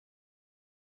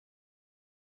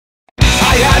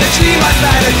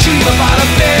night a dream about a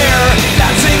bear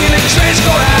dancing in a trench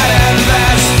coat hat and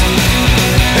vest.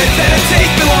 It didn't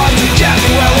take me long to get me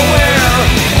well aware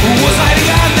who was hiding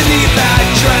underneath that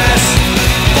dress.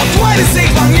 For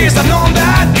 26 long years I've known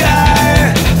that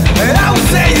guy, and I would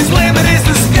say his limit is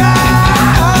the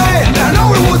sky. I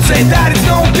know he would say that it's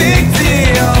no big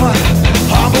deal,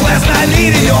 humble as not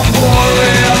needing you for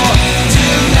real.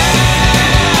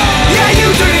 Yeah, you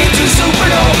turn into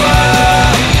supernova,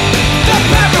 the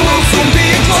pepper will soon be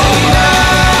a clover.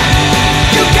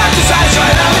 You got the size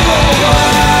right on the rover.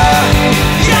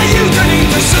 Yeah, you turn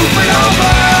into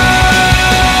supernova.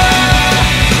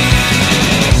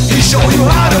 He show you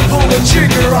how to pull the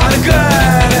trigger on a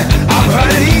gun. I've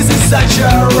heard that he's in such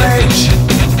a rage.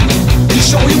 He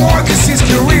show you more cause his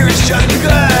career is just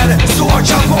begun. So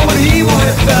watch out for when he will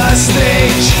hit the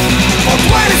stage. For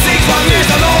 26 long years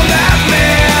I know that